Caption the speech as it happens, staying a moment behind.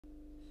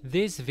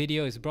This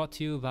video is brought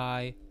to you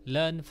by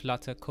Learn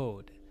Flutter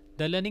Code,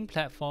 the learning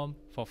platform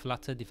for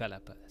Flutter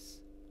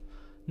developers.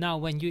 Now,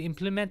 when you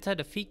implemented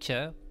a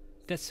feature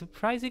that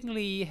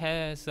surprisingly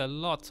has a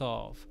lot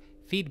of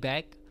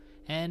feedback,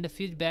 and the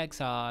feedbacks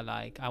are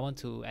like, I want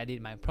to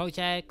edit my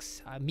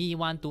projects, me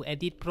want to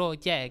edit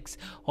projects,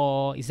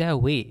 or is there a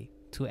way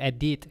to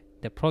edit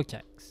the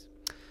projects?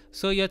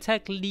 So your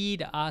tech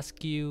lead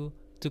asks you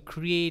to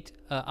create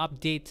an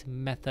update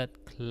method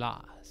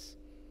class.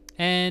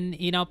 And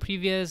in our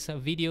previous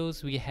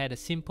videos, we had a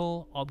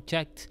simple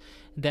object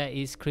that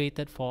is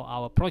created for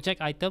our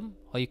project item,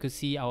 or you could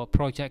see our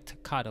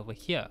project card over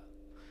here.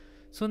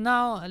 So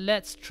now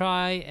let's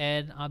try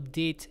and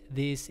update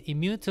this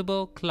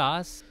immutable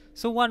class.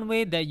 So one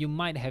way that you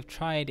might have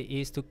tried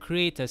is to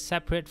create a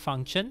separate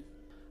function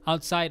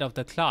outside of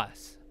the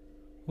class.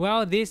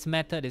 Well, this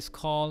method is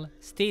called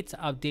state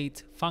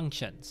update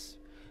functions.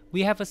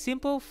 We have a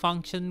simple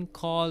function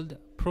called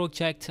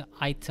project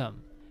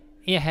item.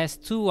 It has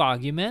two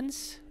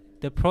arguments,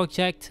 the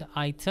project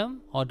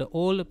item or the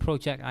old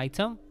project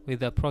item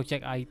with the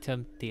project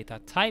item data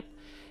type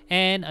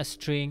and a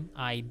string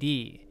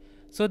ID.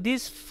 So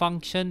this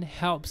function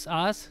helps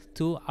us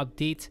to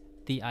update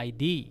the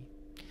ID.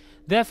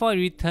 Therefore, it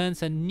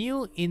returns a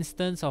new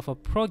instance of a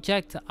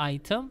project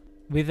item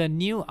with a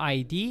new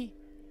ID,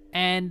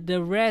 and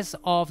the rest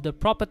of the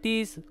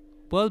properties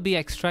will be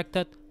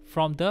extracted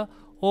from the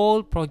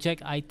old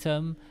project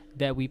item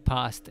that we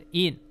passed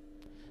in.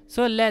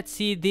 So let's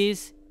see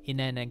this in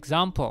an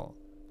example.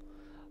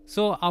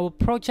 So our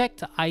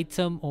project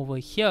item over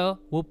here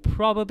will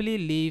probably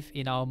live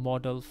in our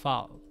model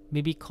file,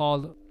 maybe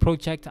called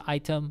project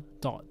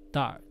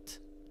item.dart.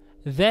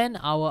 Then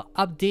our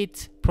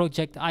update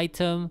project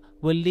item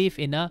will live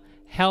in a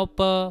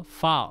helper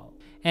file.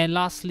 And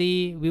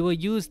lastly, we will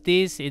use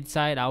this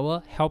inside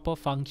our helper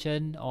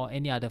function or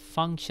any other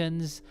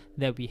functions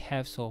that we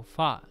have so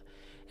far.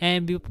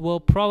 And we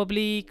will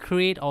probably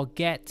create or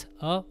get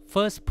a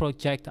first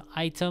project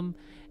item,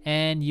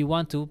 and you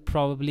want to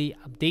probably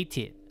update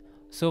it.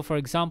 So for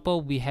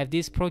example, we have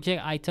this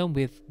project item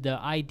with the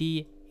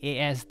ID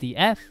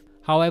ASDF.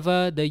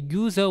 However, the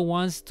user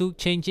wants to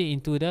change it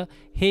into the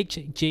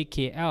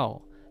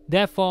HJKL.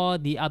 Therefore,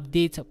 the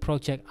update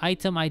project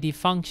item ID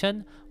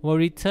function will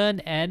return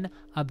an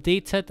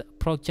updated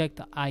project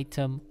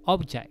item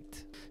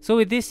object. So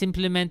with this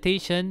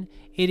implementation,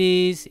 it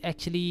is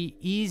actually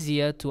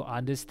easier to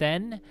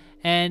understand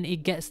and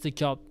it gets the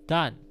job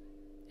done.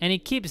 And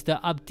it keeps the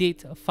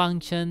update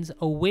functions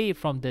away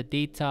from the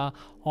data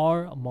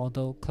or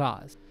model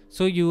class.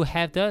 So you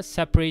have the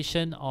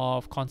separation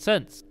of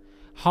concerns.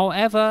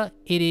 However,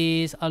 it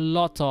is a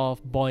lot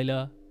of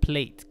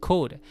boilerplate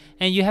code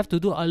and you have to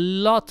do a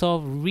lot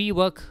of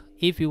rework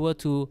if you were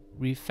to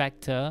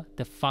refactor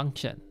the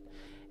function.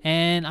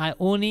 And I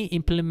only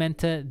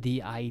implemented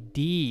the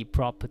ID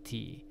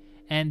property,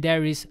 and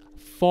there is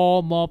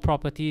 4 more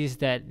properties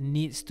that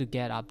needs to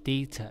get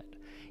updated.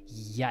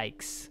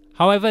 Yikes.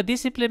 However,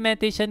 this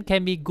implementation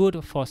can be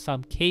good for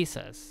some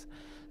cases.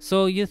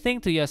 So you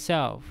think to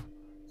yourself,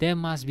 there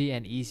must be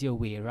an easier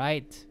way,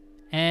 right?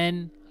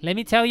 And let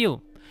me tell you,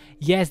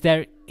 yes,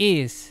 there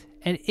is,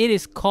 and it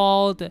is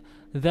called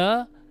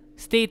the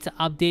state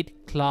update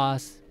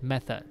class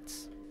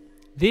methods.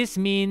 This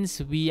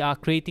means we are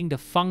creating the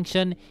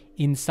function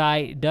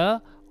inside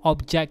the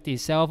object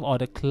itself or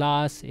the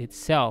class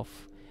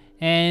itself,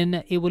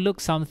 and it will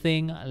look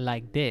something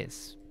like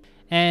this.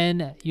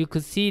 And you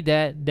could see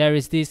that there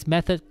is this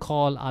method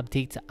called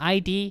update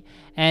ID,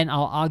 and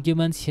our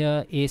arguments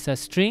here is a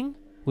string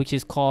which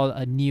is called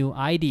a new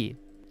ID.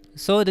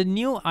 So the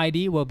new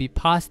ID will be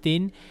passed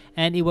in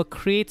and it will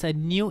create a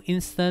new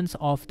instance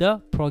of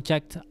the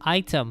project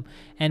item,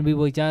 and we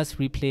will just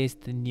replace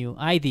the new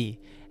ID.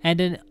 And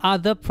then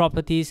other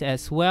properties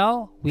as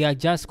well, we are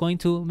just going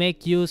to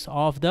make use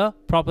of the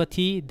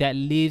property that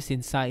lives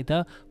inside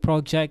the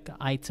project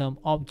item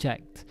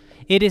object.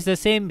 It is the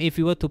same if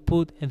you were to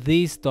put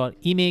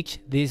this.image,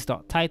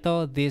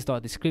 this.title,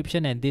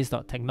 this.description, and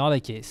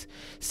this.technologies.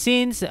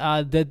 Since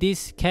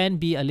this can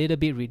be a little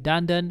bit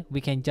redundant,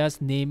 we can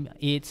just name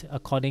it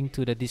according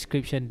to the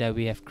description that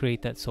we have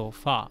created so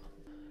far.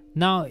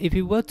 Now, if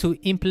we were to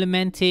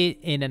implement it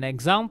in an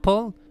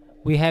example,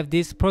 we have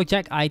this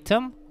project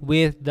item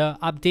with the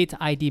update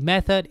ID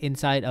method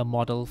inside a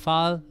model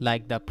file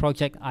like the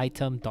project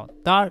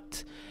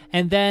item.dart,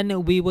 and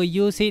then we will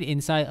use it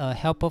inside a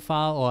helper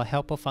file or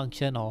helper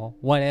function or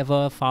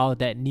whatever file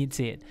that needs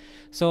it.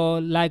 So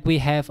like we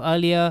have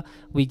earlier,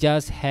 we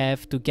just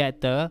have to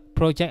get the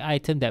project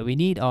item that we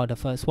need, or the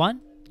first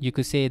one, you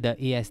could say the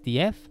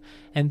ASDF,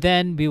 and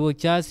then we will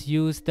just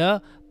use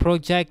the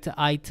project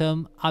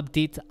item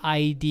update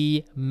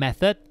ID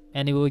method,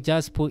 and it will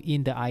just put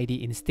in the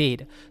ID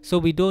instead. So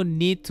we don't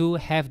need to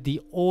have the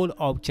old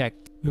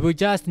object. We will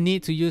just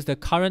need to use the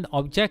current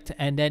object,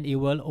 and then it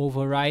will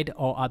override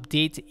or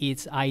update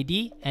its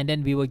ID, and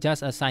then we will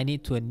just assign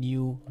it to a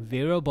new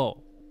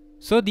variable.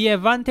 So the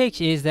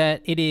advantage is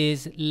that it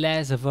is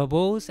less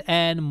verbose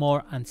and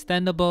more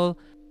understandable.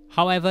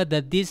 However,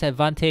 the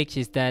disadvantage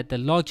is that the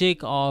logic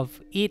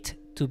of it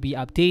to be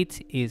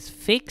updated is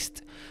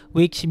fixed,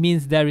 which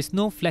means there is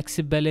no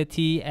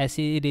flexibility as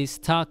it is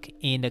stuck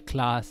in the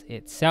class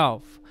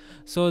itself.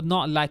 So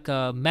not like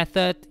a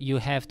method, you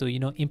have to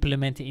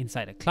implement it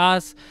inside a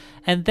class,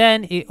 and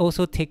then it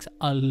also takes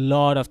a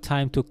lot of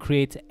time to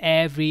create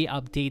every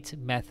update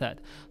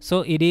method.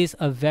 So it is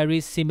a very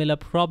similar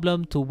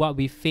problem to what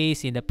we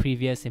faced in the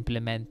previous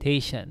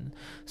implementation.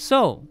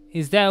 So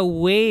is there a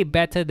way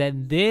better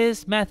than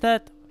this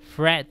method?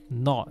 Fret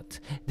not,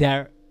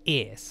 there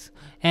is,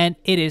 and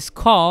it is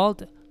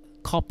called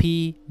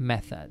copy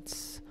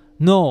methods.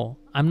 No,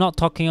 I'm not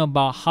talking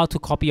about how to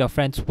copy your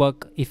friend's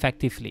work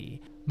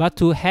effectively, but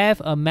to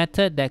have a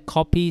method that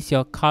copies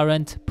your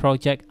current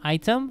project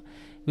item,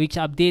 which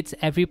updates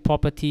every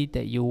property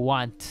that you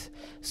want.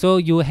 So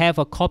you have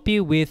a copy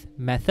with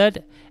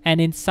method, and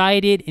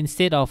inside it,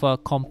 instead of a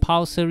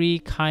compulsory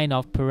kind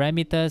of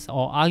parameters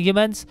or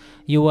arguments,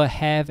 you will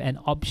have an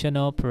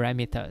optional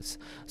parameters.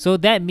 So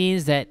that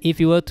means that if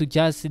you were to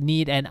just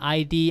need an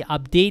ID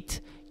update,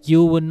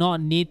 you will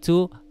not need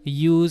to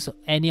use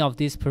any of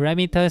these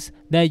parameters,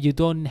 that you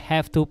don't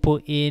have to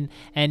put in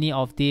any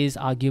of these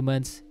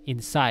arguments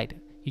inside.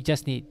 You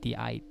just need the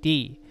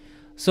ID.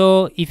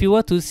 So if you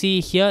were to see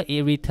here,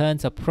 it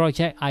returns a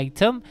project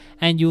item,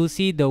 and you will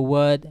see the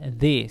word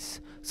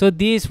this. So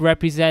this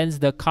represents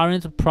the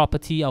current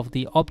property of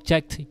the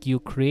object you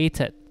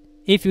created.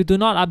 If you do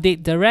not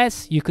update the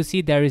rest, you could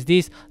see there is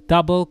this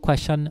double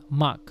question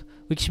mark,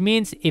 which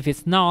means if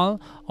it's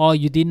null or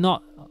you did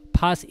not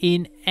pass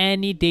in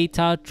any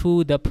data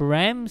through the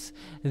params,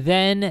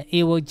 then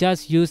it will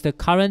just use the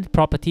current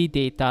property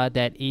data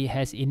that it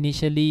has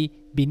initially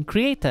been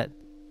created.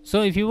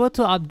 So if you were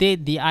to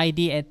update the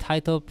ID and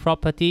title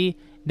property,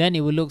 then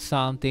it will look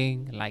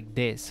something like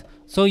this.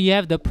 So you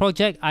have the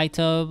project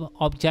item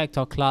object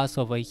or class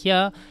over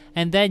here,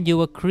 and then you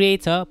will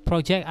create a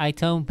project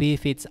item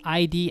with its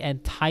ID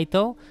and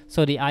title.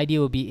 So the ID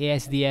will be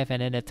ASDF,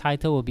 and then the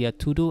title will be a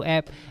to-do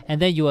app,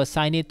 and then you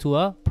assign it to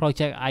a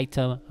project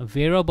item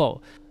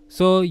variable.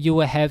 So you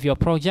will have your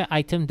project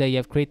item that you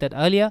have created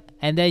earlier,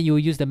 and then you will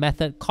use the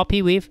method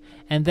copy with,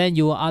 and then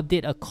you will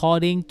update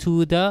according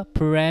to the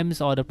params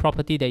or the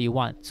property that you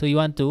want. So you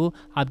want to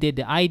update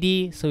the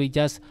ID, so you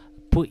just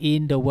put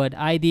in the word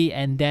ID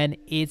and then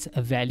its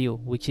value,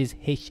 which is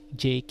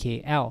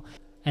HJKL,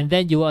 and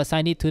then you will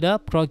assign it to the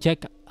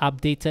project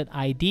updated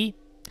ID.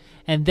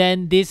 And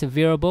then this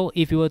variable,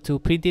 if you were to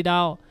print it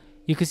out,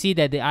 you can see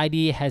that the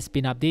ID has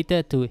been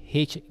updated to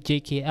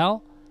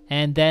HJKL,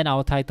 and then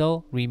our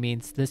title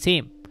remains the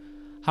same.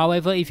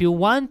 However, if you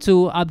want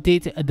to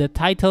update the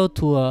title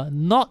to a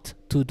not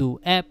to do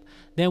app,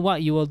 then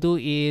what you will do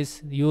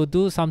is you will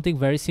do something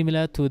very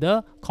similar to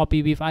the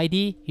copy with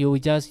ID. You will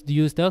just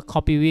use the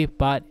copy with,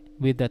 but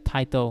with the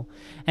title,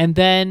 and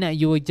then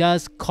you will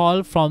just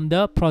call from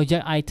the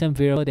project item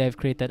variable that I've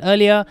created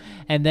earlier,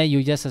 and then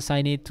you just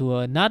assign it to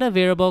another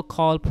variable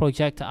called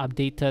project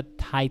updated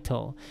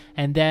title.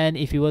 And then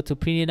if you were to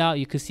print it out,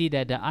 you could see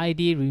that the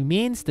ID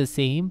remains the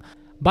same,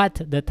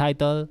 but the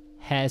title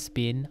has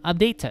been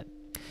updated.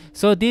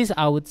 So this,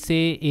 I would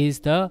say, is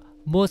the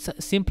most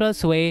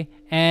simplest way,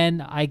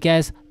 and I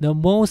guess the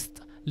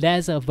most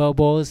less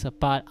verbose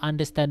but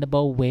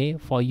understandable way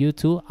for you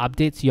to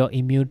update your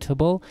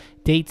immutable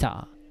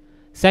data.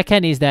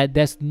 Second is that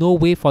there's no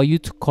way for you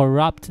to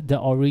corrupt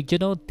the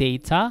original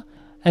data.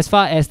 As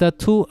far as the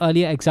two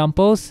earlier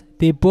examples,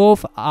 they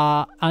both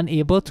are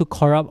unable to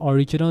corrupt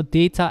original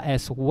data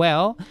as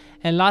well.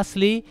 And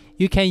lastly,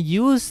 you can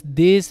use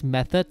this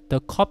method, the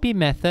copy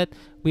method,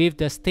 with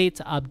the state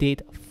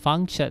update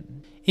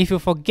function. If you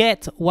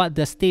forget what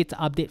the state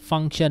update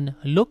function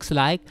looks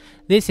like,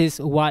 this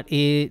is what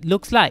it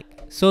looks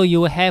like. So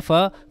you will have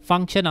a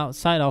function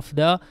outside of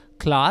the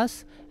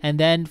class, and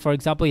then for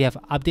example you have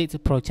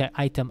update project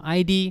item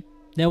ID.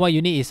 Then what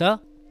you need is a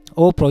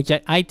old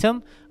project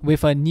item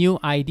with a new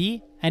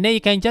ID, and then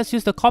you can just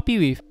use the copy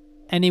with,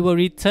 and it will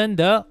return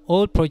the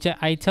old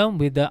project item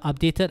with the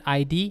updated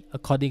ID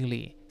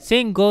accordingly.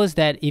 Same goes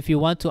that if you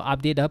want to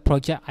update the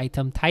project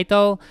item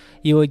title,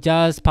 you will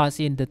just pass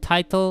in the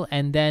title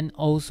and then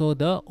also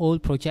the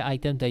old project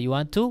item that you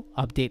want to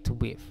update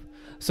with.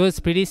 So it's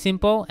pretty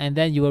simple, and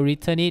then you will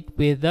return it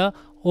with the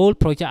old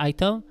project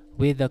item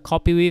with the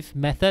copy with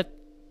method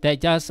that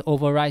just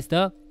overrides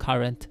the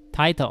current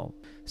title.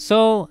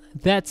 So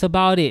that's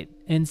about it.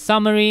 In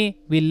summary,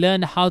 we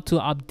learned how to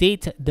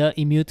update the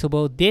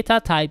immutable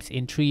data types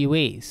in three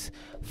ways.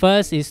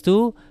 First is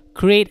to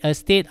create a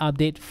state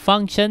update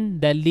function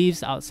that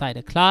lives outside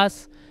the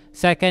class.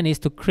 Second is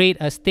to create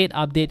a state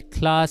update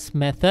class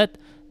method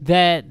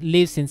that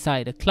lives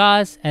inside the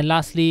class. And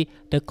lastly,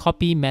 the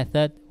copy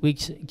method,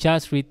 which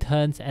just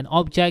returns an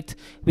object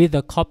with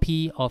a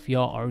copy of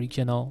your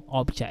original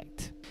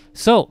object.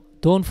 So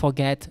don't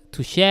forget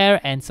to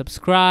share and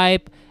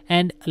subscribe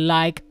and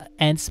like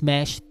and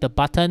smash the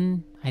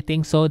button. I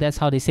think so, that's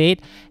how they say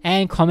it.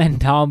 And comment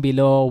down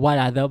below what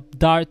are the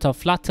Dart or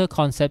Flutter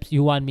concepts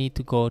you want me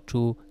to go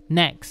through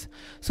next.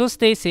 So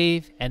stay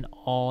safe and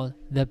all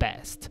the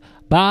best.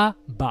 Bye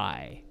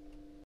bye.